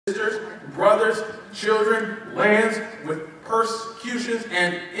brothers, children, lands with persecutions,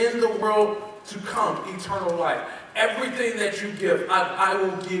 and in the world to come, eternal life. Everything that you give, I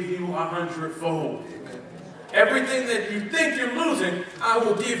will give you 100-fold. Everything that you think you're losing, I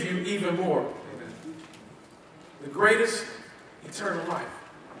will give you even more. The greatest, eternal life.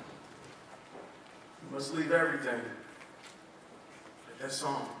 You must leave everything. Like that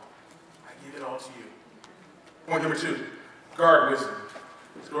song, I give it all to you. Point number 2, guard wisdom.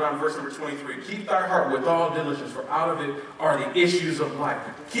 Let's go down to verse number 23. Keep thy heart with all diligence, for out of it are the issues of life.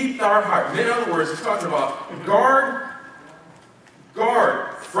 Keep thy heart. In other words, it's talking about guard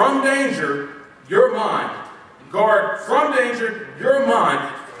from danger your mind. Guard from danger your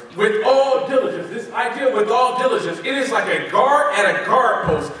mind with all diligence. This idea with all diligence, it is like a guard at a guard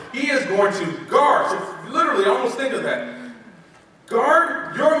post. He is going to guard. So literally, almost think of that.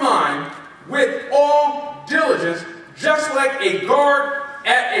 Guard your mind with all diligence, just like a guard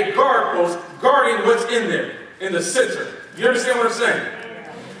at a guard post, guarding what's in there, in the center. You understand what I'm saying?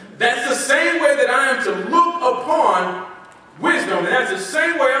 That's the same way that I am to look upon wisdom, and that's the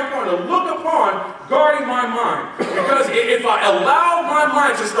same way I'm going to look upon guarding my mind. Because if I allow my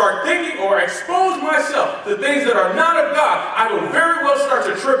mind to start thinking or expose myself to things that are not of God, I will very well start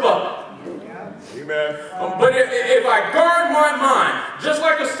to trip up. Amen. But if I guard my mind, just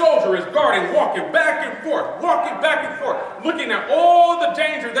like a soldier is guarding, walking back and forth, looking at all the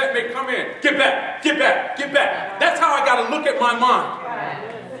danger that may come in. Get back, get back, get back. That's how I got to look at my mind.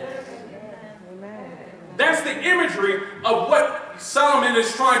 That's the imagery of what Solomon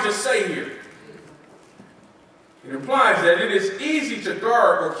is trying to say here. It implies that it is easy to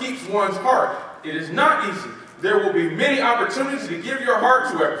guard or keep one's heart. It is not easy. There will be many opportunities to give your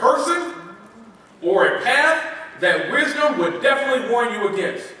heart to a person or a path that wisdom would definitely warn you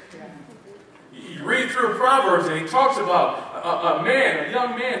against. You read through Proverbs and he talks about a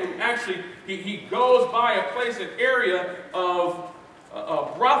young man who actually, he goes by a place, an area of a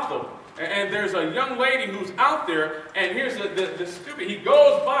brothel. And there's a young lady who's out there, and here's the stupid, he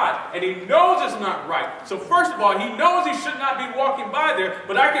goes by, and he knows it's not right. So first of all, he knows he should not be walking by there,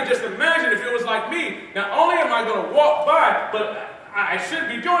 but I can just imagine if it was like me, not only am I going to walk by, but I shouldn't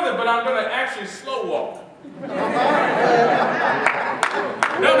be doing this, but I'm going to actually slow walk. No,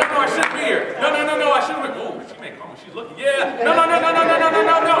 I shouldn't be here. No, I shouldn't be. Oh, she may call me, she's looking. Yeah, no.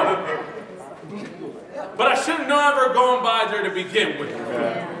 But I should have never gone by there to begin with.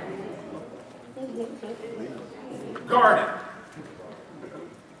 Guard it.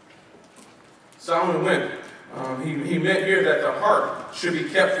 Solomon went. He meant here that the heart should be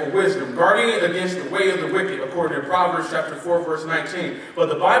kept for wisdom, guarding it against the way of the wicked, according to Proverbs chapter 4, verse 19. But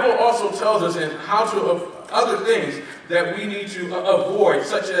the Bible also tells us in how to other things that we need to avoid,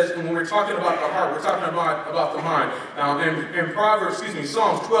 such as when we're talking about the heart, we're talking about the mind. In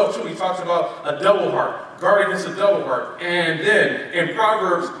Psalms 12:2, he talks about a double heart, guarding against a double heart. And then in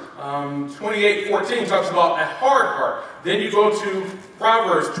Proverbs 28:14 talks about a hard heart. Then you go to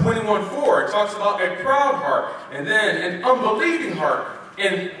Proverbs 21:4. It talks about a proud heart. And then an unbelieving heart.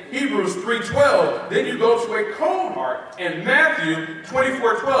 In Hebrews 3:12. Then you go to a cold heart in Matthew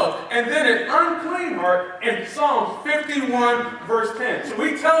 24:12. And then an unclean heart in Psalms 51 verse 10. So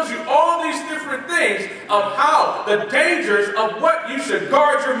he tells you all these different things of how the dangers of what you should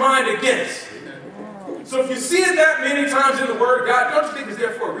guard your mind against. So if you see it that many times in the Word of God, don't you think it's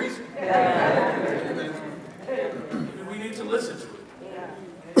there for a reason? Maybe we need to listen to it.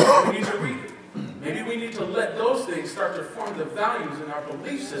 Maybe we need to read it. Maybe we need to let those things start to form the values in our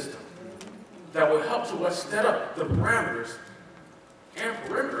belief system that will help to us set up the parameters and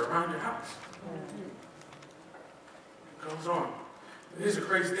perimeter around your house. It goes on. Here's a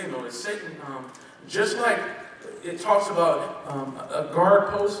crazy thing though, is Satan, just like it talks about a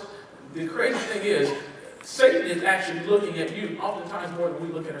guard post, the crazy thing is, Satan is actually looking at you oftentimes more than we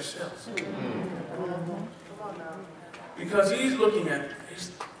look at ourselves. Because he's looking at his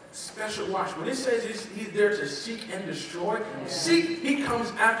special watch. When it says he's there to seek and destroy, he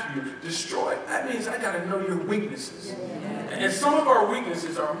comes after you. Destroy, that means I got to know your weaknesses. And some of our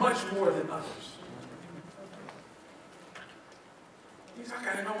weaknesses are much more than others. I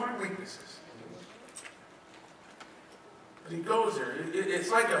got to know my weaknesses. But he goes there.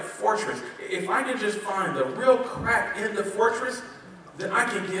 It's like a fortress. If I can just find the real crack in the fortress, then I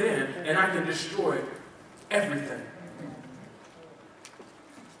can get in and I can destroy everything.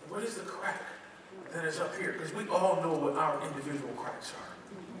 What is the crack that is up here? Because we all know what our individual cracks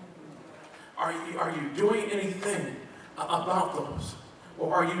are. Are you doing anything about those?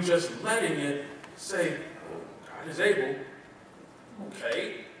 Or are you just letting it say, well, God is able?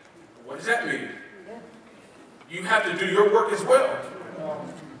 Okay, what does that mean? You have to do your work as well.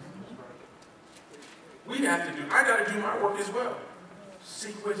 we have to do. I got to do my work as well.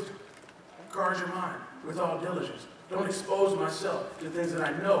 Seek wisdom. Guard your mind with all diligence. Don't expose myself to things that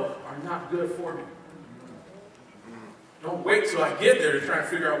I know are not good for me. Don't wait till I get there to try and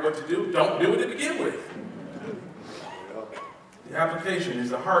figure out what to do. Don't do it to begin with. The application is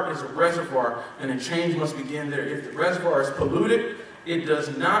the heart is a reservoir, and a change must begin there. If the reservoir is polluted, it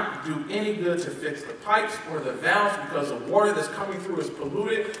does not do any good to fix the pipes or the valves, because the water that's coming through is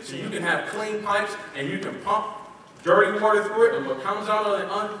polluted. So you can have clean pipes and you can pump dirty water through it, and what comes out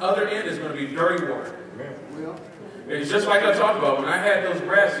on the other end is going to be dirty water. It's just like I talked about when I had those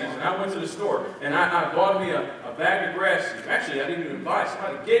grass seeds, and I went to the store and I bought me a bag of grass seeds. Actually, I didn't even buy it.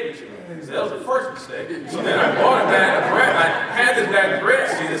 Somebody gave it to me. So that was the first mistake. So then I bought a bag of grass. I had this bag of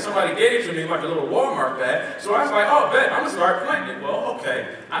grass seeds, and somebody gave it to me like a little Walmart bag. So I was like, oh, bet, I'm going to start planting it. Well,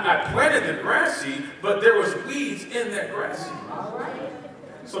 okay. I planted the grass seed, but there was weeds in that grass seed.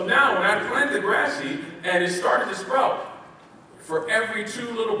 So now when I planted the grass seed and it started to sprout, for every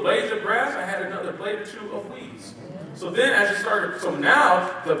 2 little blades of grass, I had another blade or 2 of weeds. So then as it started, so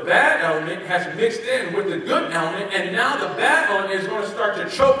now the bad element has mixed in with the good element, and now the bad element is going to start to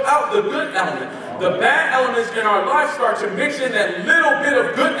choke out the good element. The bad elements in our life start to mix in that little bit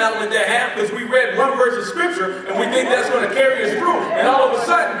of good element they have, because we read one verse of scripture and we think that's going to carry us through. And all of a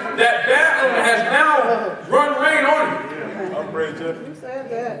sudden, that bad element has now run rain on you. I'm preaching. You said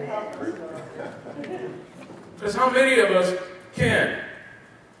that. Because how many of us can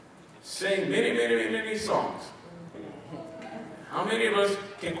sing many songs? How many of us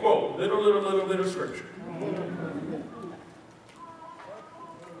can quote little scripture?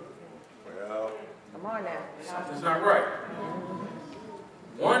 Well, Come on now. Something's not right.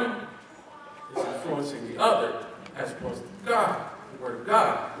 One is influencing the other as opposed to God, the Word of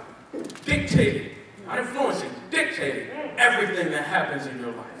God, dictating, not influencing, dictating everything that happens in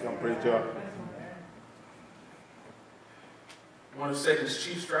your life. I'm preaching. One of Satan's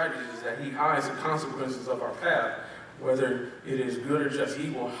chief strategies is that he hides the consequences of our path. Whether it is good or just,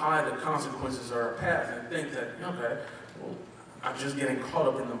 he will hide the consequences of our path and think that, okay, well, I'm just getting caught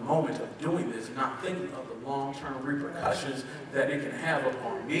up in the moment of doing this, not thinking of the long-term repercussions that it can have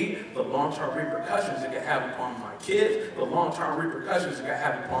upon me, the long-term repercussions it can have upon my kids, the long-term repercussions it can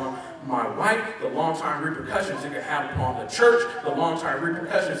have upon my wife, the long-term repercussions it can have upon the church, the long-term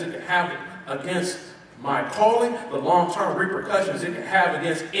repercussions it can have against my calling, the long-term repercussions it can have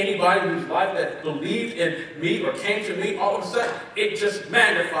against anybody whose life that believed in me or came to me. All of a sudden, it just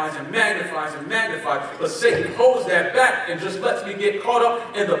magnifies and magnifies and magnifies. But Satan holds that back and just lets me get caught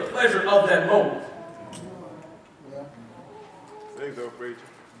up in the pleasure of that moment. Think so, preacher.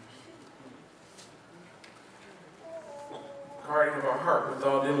 Guarding of our heart with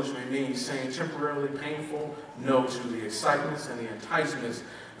all diligence means saying temporarily painful no to the excitements and the enticements.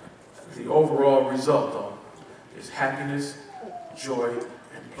 The overall result, though, is happiness, joy,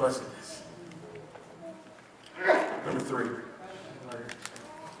 and pleasantness. Number 3,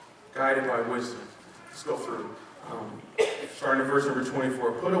 guided by wisdom. Let's go through. Starting at verse number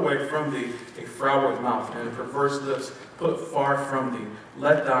 24. Put away from thee a froward mouth, and a perverse lips put far from thee.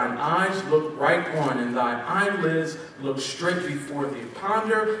 Let thine eyes look right on, and thine eyelids look straight before thee.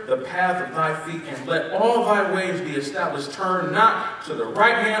 Ponder the path of thy feet, and let all thy ways be established. Turn not to the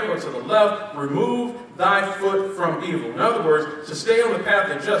right hand or to the left. Remove thy foot from evil. In other words, to stay on the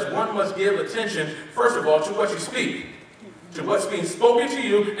path of just, one must give attention, first of all, to what you speak, to what's being spoken to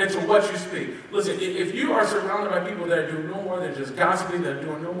you, and to what you speak. Listen, if you are surrounded by people that are doing no more than just gossiping, that are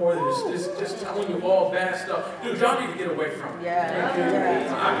doing no more than just telling you all bad stuff, dude, y'all need to get away from it.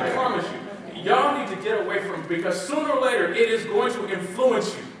 I promise you. Y'all need to get away from it, because sooner or later, it is going to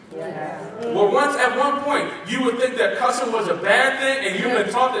influence you. Well, once at one point, you would think that cussing was a bad thing, and you've been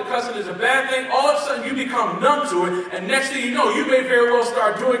taught that cussing is a bad thing. All of a sudden, you become numb to it, and next thing you know, you may very well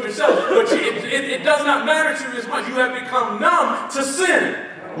start doing it yourself. But it does not matter to you as much. You have become numb to sin.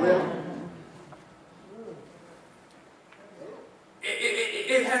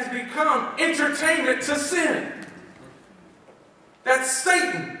 It has become entertainment to sin. That's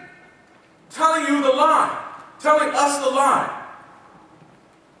Satan telling you the lie, telling us the lie.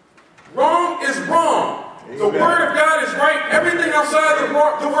 Wrong is wrong. The Word of God is right. Everything outside the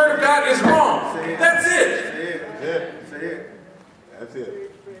Word of God is wrong. That's it. That's it. That's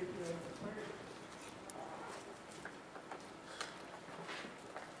it.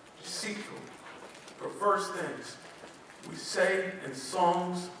 Deceitful, perverse things we say in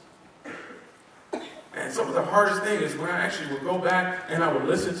songs. And some of the hardest thing is when I actually would go back and I would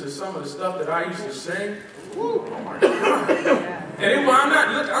listen to some of the stuff that I used to sing. Woo, oh my God. And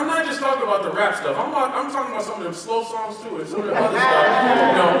I'm not just talking about the rap stuff. I'm talking about some of them slow songs too, and some of the other stuff.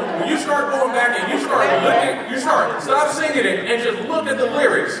 You know, when you start going back and you start guitar. Stop singing it and just look at the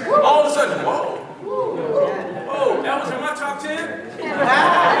lyrics. All of a sudden, whoa. Whoa, that was in my top 10?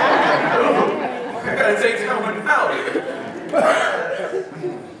 I gotta take that one out.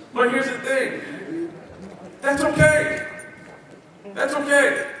 But here's the thing. That's okay. That's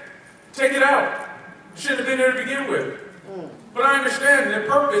okay. Take it out. Shouldn't have been there to begin with. But I understand the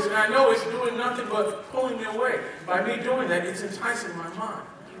purpose, and I know it's doing nothing but pulling me away. By me doing that, it's enticing my mind.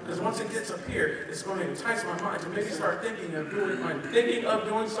 Because once it gets up here, it's going to entice my mind to make me start thinking of doing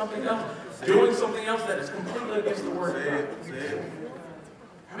something else that is completely against the Word of God.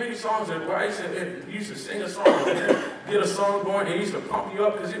 How many songs that I used to sing a song, and get a song going, and it used to pump you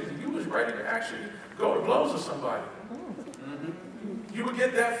up because you was ready to actually go to blows with somebody. You would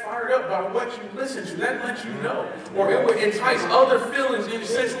get that fired up by what you listen to. That lets you know. Or it would entice other feelings,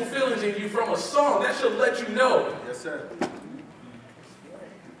 sensual feelings in you from a song. That should let you know. Yes, sir.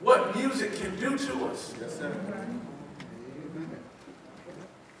 What music can do to us. Yes, sir.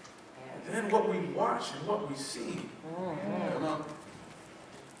 And then what we watch and what we see. Come on.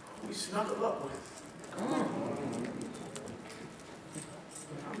 We snuggle up with.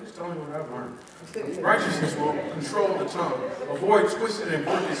 I'm just telling you what I've learned. Righteousness will control the tongue. Avoid twisted and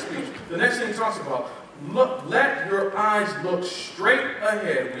crooked speech. The next thing he talks about, let your eyes look straight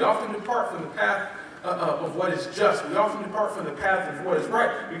ahead. We often depart from the path of what is just. We often depart from the path of what is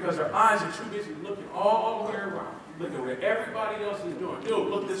right because our eyes are too busy looking all the way around. Look at what everybody else is doing. Dude,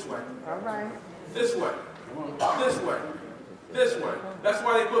 look this way. All right. This way. This way. This way. That's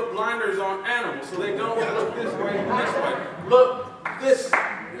why they put blinders on animals, so they don't look this way and this way. Look this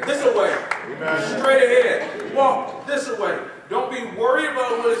way. Straight ahead. Walk this way. Don't be worried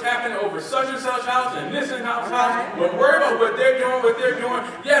about what is happening over such and such house and this and house, but worry about what they're doing.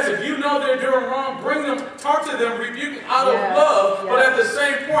 Yes, if you know they're doing wrong, bring them, talk to them, rebuke them out of love, but at the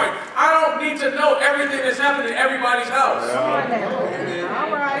same point, I don't need to know everything that's happening in everybody's house. All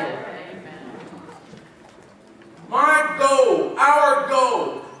right. My goal, our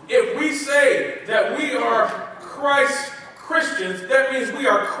goal, if we say that we are Christ Christians, that means we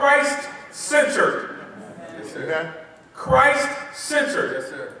are Christ-centered. Yes, sir. Christ-centered. Yes,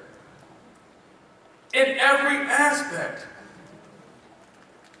 sir. In every aspect.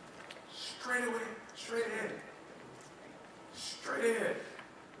 Straight away, straight ahead. Straight ahead.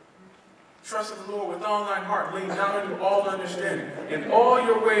 Trust in the Lord with all thine heart. Lean down into all understanding. In all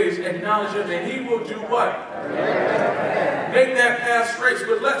your ways acknowledge him, and he will do what? Make that path straight.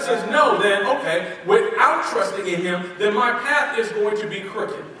 So it lets us know then, okay, without trusting in him, then my path is going to be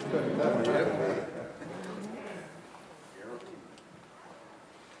crooked.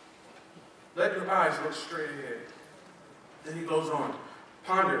 Let your eyes look straight ahead. Then he goes on.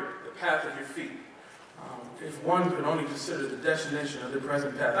 Ponder the path of your feet. If one could only consider the destination of their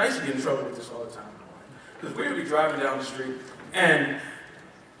present path. I used to get in trouble with this all the time. Because we would be driving down the street, and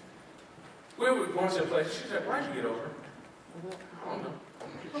we would go into a place. She said, why'd you get over? I don't know.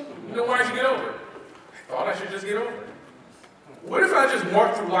 You know, why'd you get over? I thought I should just get over. What if I just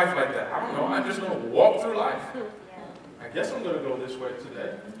walk through life like that? I don't know. I'm just going to walk through life. I guess I'm going to go this way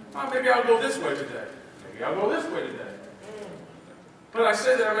today. Maybe I'll go this way today. Maybe I'll go this way today. But I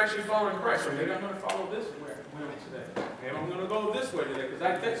said that I'm actually following Christ, so maybe I'm going to follow this way today. Maybe I'm going to go this way today, because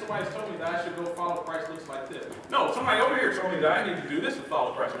I think somebody's told me that I should go follow Christ looks like this. No, somebody over here told me that I need to do this to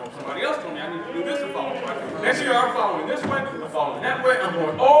follow Christ. No, somebody else told me I need to do this to follow Christ. Next year I'm following this way, I'm following that way, I'm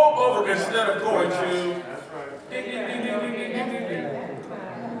going all over instead of going to ding, ding, ding, ding, ding, ding, ding, ding, ding.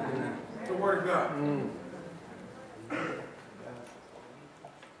 The Word of God. The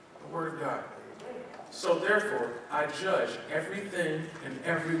Word of God. So therefore, I judge everything and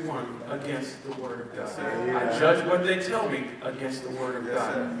everyone against the Word of God. I judge what they tell me against the Word of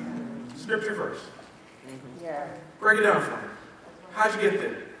God. Scripture verse. Break it down for me. How'd you get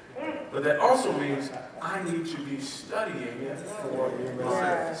there? But that also means I need to be studying it for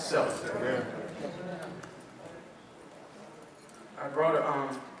myself. I brought a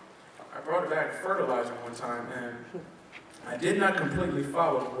bag of fertilizer one time, and I did not completely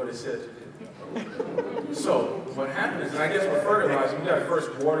follow what it said to do. So what happened is, and I guess with fertilizer, you got to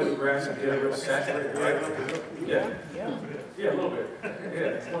first water the grass and get it real saturated, right? Yeah, a little bit.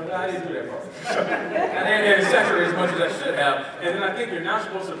 Yeah, well, I didn't do that part. and saturate as much as I should have. And then I think you're not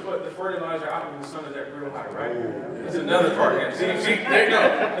supposed to put the fertilizer out when the sun is at real high, right? That's another part. See, there you go.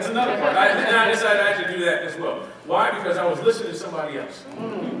 That's another part. And I decided to actually do that as well. Why? Because I was listening to somebody else.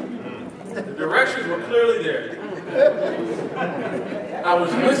 The directions were clearly there. I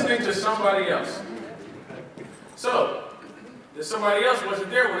was listening to somebody else. So, somebody else wasn't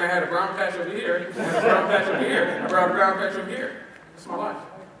there when I had a brown patch over here, I had a brown patch over here, I brought a brown patch over here. That's my life.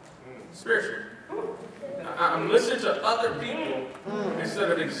 Spiritually. I'm listening to other people instead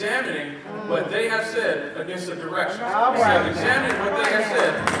of examining what they have said against the directions. Instead of examining what they have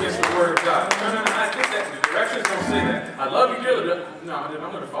said against the Word of God. No, I think that the directions don't say that. I love you, dearly. No,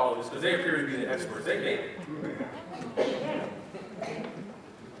 I'm going to follow this because they appear to be the experts. They made it.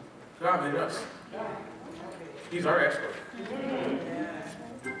 God made us. He's our expert.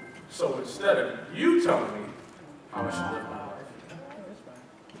 So instead of you telling me how I should live my life,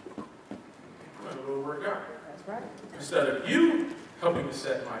 I'm going to go to the Word of God. That's right. Instead of you helping to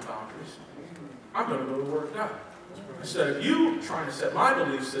set my boundaries, I'm going to go to the Word of God. Instead of you trying to set my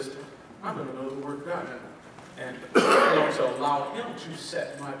belief system, I'm going to go to the Word of God. And I'm going to allow Him to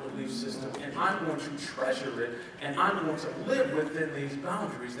set my belief system, and I'm going to treasure it, and I'm going to live within these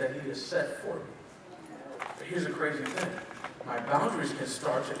boundaries that He has set for me. But here's the crazy thing. My boundaries can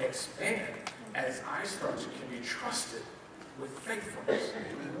start to expand as I start to can be trusted with faithfulness.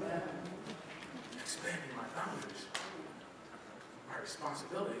 Expanding my boundaries, my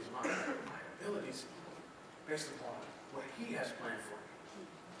responsibilities, my abilities, based upon what He has planned for me.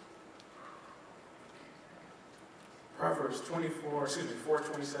 Proverbs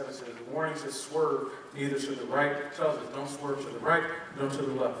 4:27 says, the warning says, swerve neither to the right. It tells us don't swerve to the right, nor to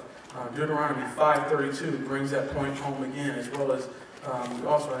the left. Deuteronomy 5:32 brings that point home again, as well as we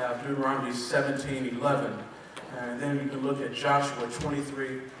also have Deuteronomy 17:11. And then you can look at Joshua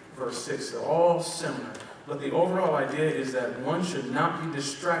 23, verse 6. They're all similar. But the overall idea is that one should not be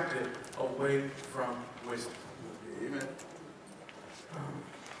distracted away from wisdom. Amen.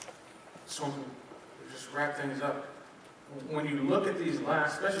 So to just wrap things up, when you look at these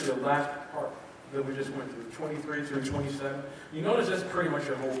last, especially the last part that we just went through, 23 through 27, you notice that's pretty much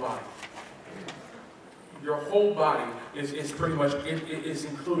your whole body. Your whole body is pretty much is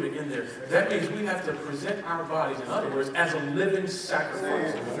included in there. That means we have to present our bodies, in other words, as a living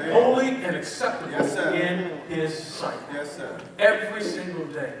sacrifice, holy and acceptable in His sight. Yes, sir. Every single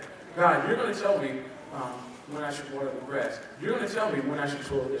day. God, you're going to tell me when I should water the grass. You're going to tell me when I should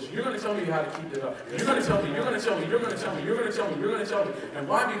soil this. You're going to tell me how to keep it up. You're going to tell me, you're going to tell me, you're going to tell me, you're going to tell me, you're going to tell me. And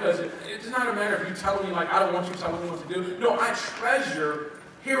why? Because it's not a matter of you telling me, like, I don't want you telling me what to do. No, I treasure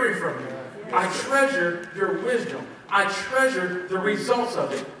hearing from you. I treasure your wisdom. I treasure the results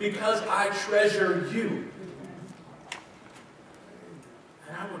of it because I treasure you.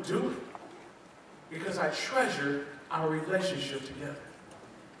 And I will do it because I treasure our relationship together.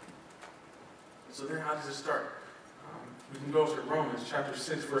 So then how does it start? We can go to Romans chapter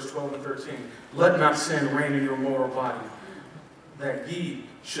 6, verse 12 and 13. Let not sin reign in your mortal body, that ye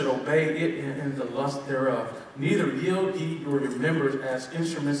should obey it in the lust thereof. Neither yield ye your members as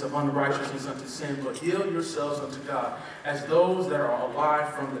instruments of unrighteousness unto sin, but yield yourselves unto God as those that are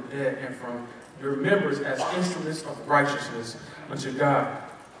alive from the dead, and from your members as instruments of righteousness unto God.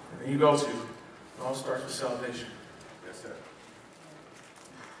 And then you go to, it all starts with salvation. Yes, sir.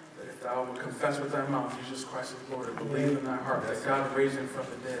 That if thou wilt confess with thy mouth Jesus Christ is Lord, and believe in thy heart that God raised him from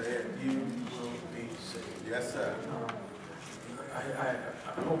the dead, you will be saved. Yes, sir.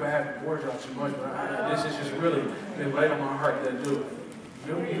 I hope I haven't bored y'all too much, but this is just really been laid on my heart to do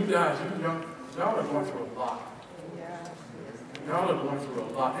it. You guys, y'all are going through a lot. Y'all are going through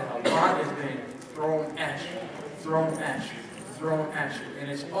a lot, and a lot is being thrown at you, thrown at you, thrown at you. And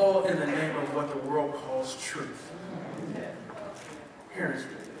it's all in the name of what the world calls truth. Parents,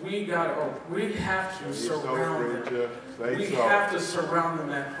 we have to surround them. We have to surround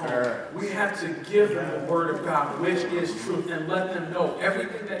them at home. We have to give them the Word of God, which is truth, and let them know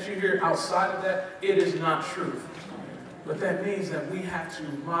everything that you hear outside of that, it is not truth. But that means that we have to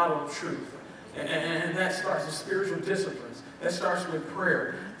model truth. And that starts with spiritual disciplines. That starts with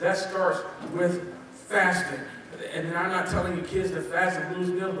prayer. That starts with fasting. And I'm not telling you kids to fast and lose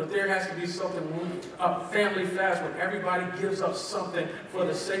meals, but there has to be something, a family fast where everybody gives up something for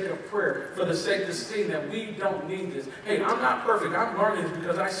the sake of prayer, for the sake of seeing that we don't need this. Hey, I'm not perfect. I'm learning this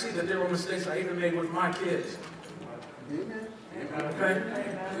because I see that there were mistakes I even made with my kids. Okay?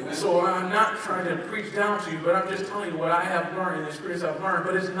 So I'm not trying to preach down to you, but I'm just telling you what I have learned and the experience I've learned,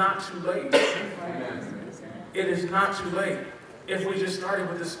 but it's not too late. It is not too late if we just started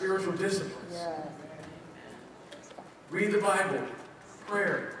with the spiritual disciplines. Read the Bible,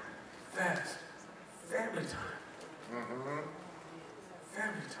 prayer, fast, family time.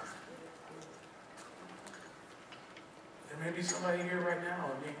 Family time. There may be somebody here right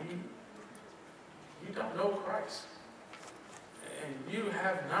now, and you don't know Christ. And you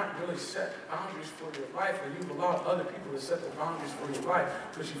have not really set boundaries for your life, or you've allowed other people to set the boundaries for your life.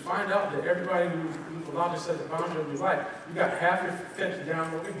 But you find out that everybody who's allowed to set the boundary of your life, you got half your fence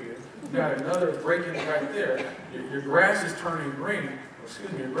down over here. You got another break-in right there. Your grass is turning green.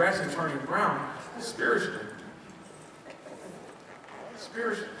 Excuse me, your grass is turning brown spiritually.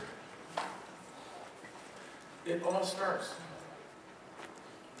 spiritually. It all starts.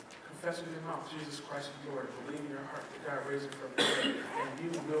 Confess with your mouth, Jesus Christ is Lord. Believe in your heart that God raised him from the dead, and you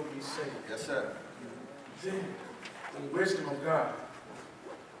will be saved. Yes, sir. Then the wisdom of God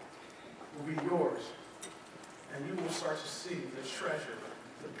will be yours, and you will start to see the treasure,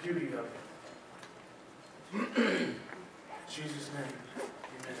 the beauty of it. In Jesus' name,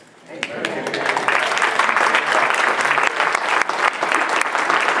 amen. Amen.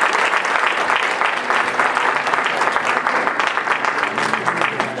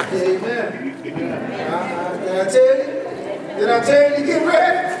 Amen. Did I tell you? Did I tell you to get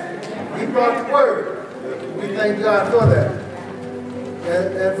ready? He brought the word. We thank God for that.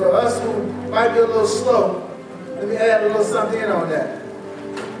 And for us who might be a little slow, let me add a little something in on that.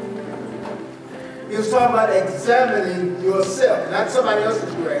 He was talking about examining yourself, not somebody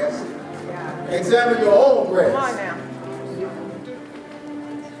else's grass. Examine your own grass. Come on now.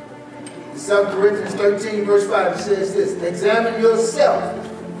 2 Corinthians 13, verse 5, it says this: examine yourself,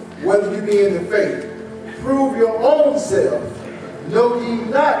 whether you be in the faith. Prove your own self. Know ye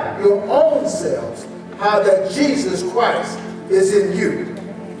not your own selves, how that Jesus Christ is in you.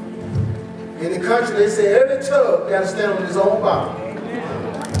 In the country, they say every tub got to stand on his own bottom.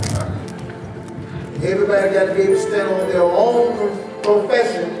 Everybody got to be able to stand on their own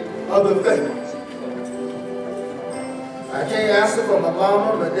profession of the faith. I can't answer for my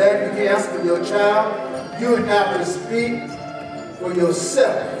mama, my dad. You can't answer for your child. You have to speak for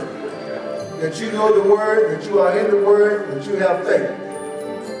yourself. That you know the word, that you are in the word, that you have faith.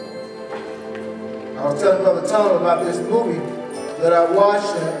 I was telling Brother Tom about this movie that I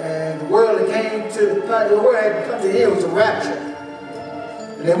watched, and the world that came to the world had come to here was a rapture.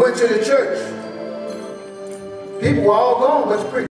 And they went to the church. People were all gone, but the preacher.